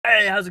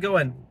Hey, how's it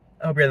going?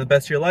 I hope you're having the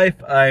best of your life.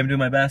 I am doing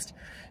my best.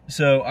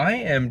 So I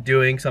am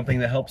doing something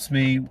that helps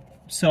me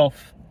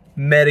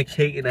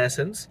self-medicate in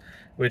essence,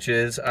 which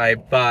is I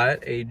bought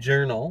a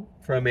journal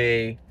from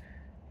a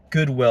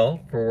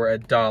Goodwill for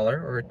 $1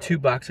 or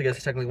 $2, I guess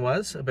it technically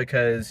was,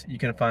 because you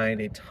can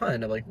find a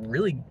ton of like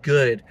really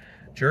good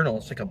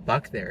journals, like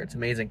 $1 there. It's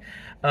amazing.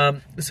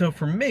 So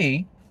for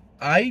me,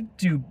 I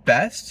do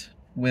best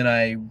when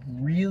I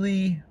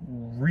really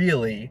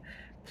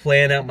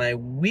plan out my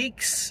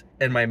weeks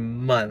and my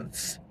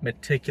months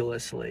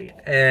meticulously.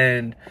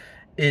 And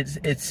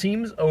it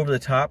seems over the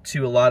top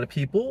to a lot of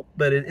people,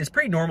 but it's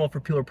pretty normal for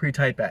people who are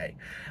pre-type A.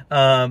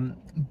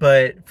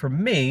 But for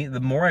me, the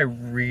more I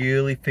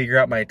really figure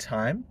out my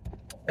time,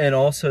 and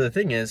also the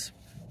thing is,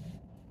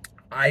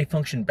 I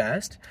function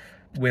best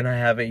when I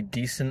have a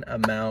decent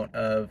amount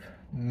of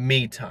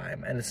me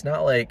time. And it's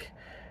not like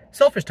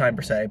selfish time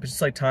per se, but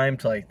just like time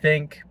to like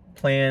think,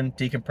 plan,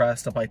 decompress,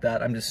 stuff like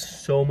that. I'm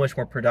just so much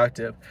more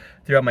productive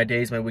throughout my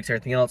days, my weeks,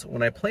 everything else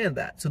when I plan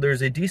that. So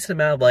there's a decent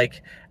amount of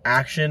like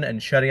action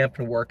and shutting up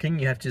and working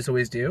you have to just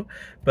always do.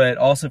 But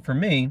also for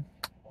me,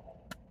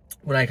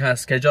 when I kind of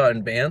schedule out in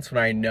advance,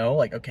 when I know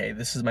like, okay,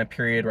 this is my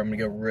period where I'm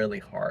gonna go really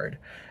hard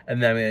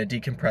and then I'm gonna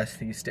decompress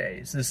these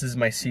days. This is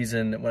my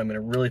season when I'm gonna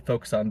really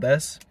focus on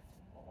this,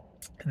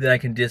 then I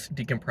can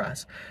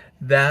decompress.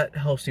 That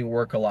helps me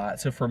work a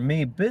lot. So for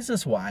me,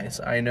 business-wise,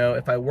 I know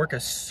if I work a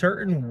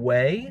certain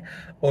way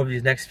over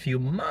these next few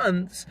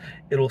months,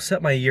 it'll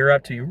set my year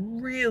up to be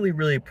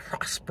really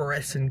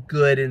prosperous and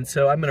good. And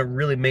so I'm gonna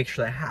really make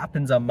sure that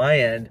happens on my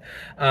end.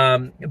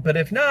 But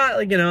if not,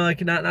 like,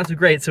 not so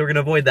great, so we're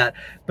gonna avoid that.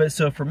 But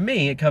so for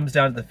me, it comes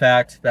down to the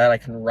fact that I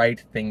can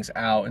write things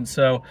out. And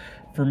so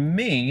for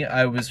me,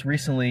 I was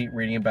recently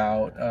reading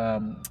about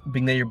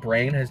being that your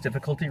brain has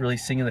difficulty really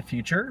seeing in the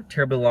future,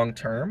 terribly long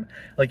term.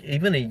 Like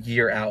even a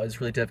year out is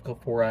really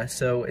difficult for us.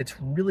 So it's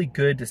really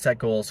good to set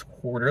goals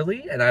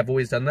quarterly, and I've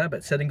always done that,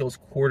 but setting goals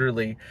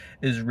quarterly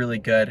is really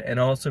good. And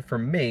also for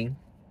me,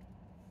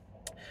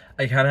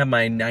 I kind of have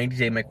my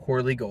 90-day, my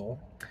quarterly goal.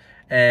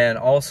 And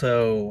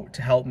also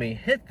to help me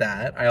hit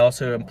that, I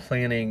also am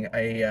planning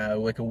a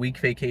like a week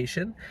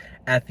vacation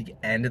at the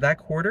end of that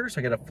quarter. So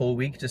I get a full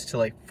week just to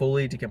like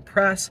fully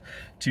decompress,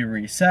 to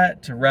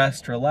reset, to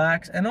rest,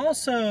 relax, and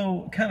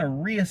also kind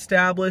of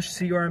reestablish,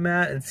 see where I'm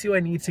at, and see what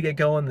I need to get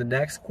going the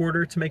next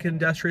quarter to make it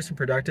industrious and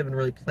productive and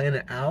really plan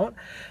it out.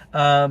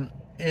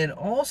 And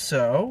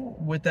also,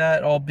 with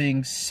that all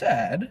being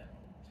said,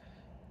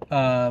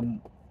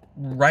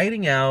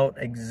 writing out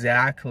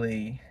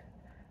exactly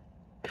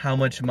how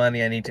much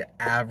money I need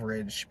to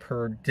average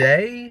per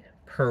day,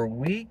 per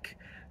week,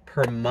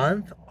 per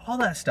month, all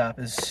that stuff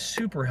is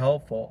super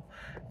helpful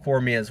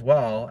for me as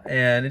well.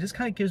 And it just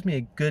kind of gives me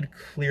a good,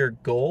 clear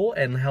goal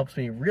and helps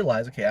me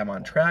realize, okay, I'm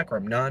on track or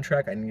I'm not on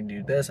track. I need to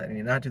do this, I need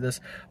to not do this,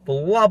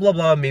 blah, blah,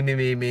 blah,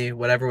 me,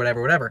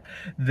 whatever.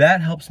 That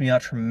helps me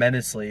out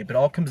tremendously. But it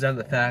all comes down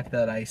to the fact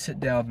that I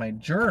sit down with my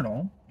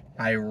journal,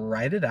 I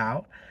write it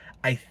out,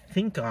 I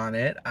think on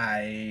it,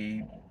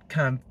 I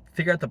kind of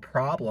figure out the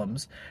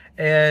problems,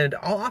 and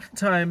I'll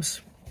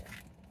oftentimes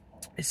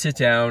sit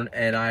down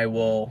and I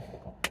will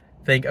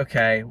think,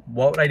 okay,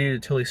 what would I do to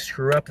totally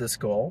screw up this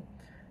goal?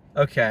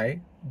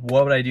 Okay,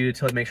 what would I do to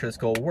totally make sure this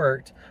goal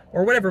worked?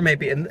 Or whatever it may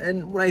be.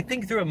 And when I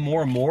think through it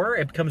more and more,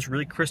 it becomes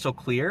really crystal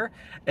clear.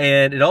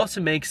 And it also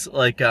makes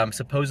like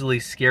supposedly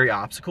scary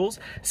obstacles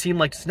seem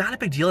like it's not a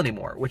big deal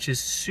anymore, which is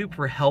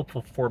super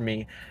helpful for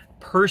me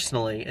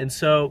personally. And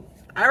so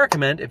I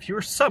recommend if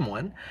you're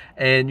someone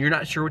and you're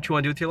not sure what you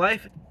want to do with your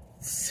life,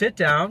 sit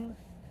down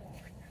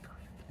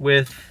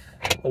with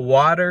a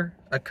water,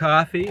 a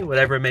coffee,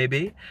 whatever it may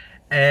be,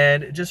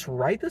 and just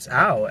write this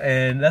out.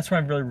 And that's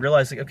when I really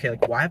realized, like, okay,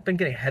 like why I've been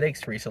getting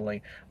headaches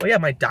recently. Well, yeah,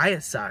 my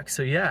diet sucks.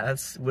 So yeah,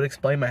 that would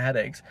explain my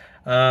headaches.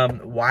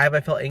 Why have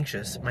I felt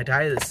anxious? My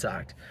diet has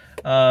sucked.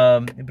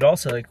 But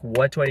also, like,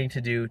 what do I need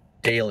to do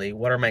daily?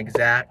 What are my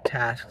exact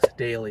tasks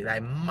daily that I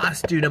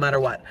must do no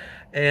matter what?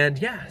 And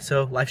yeah,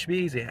 so life should be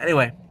easy.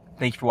 Anyway,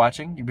 thank you for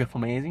watching. You're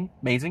beautiful,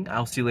 amazing.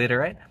 I'll see you later,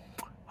 right?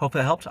 Hope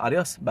that helped.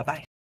 Adios. Bye-bye.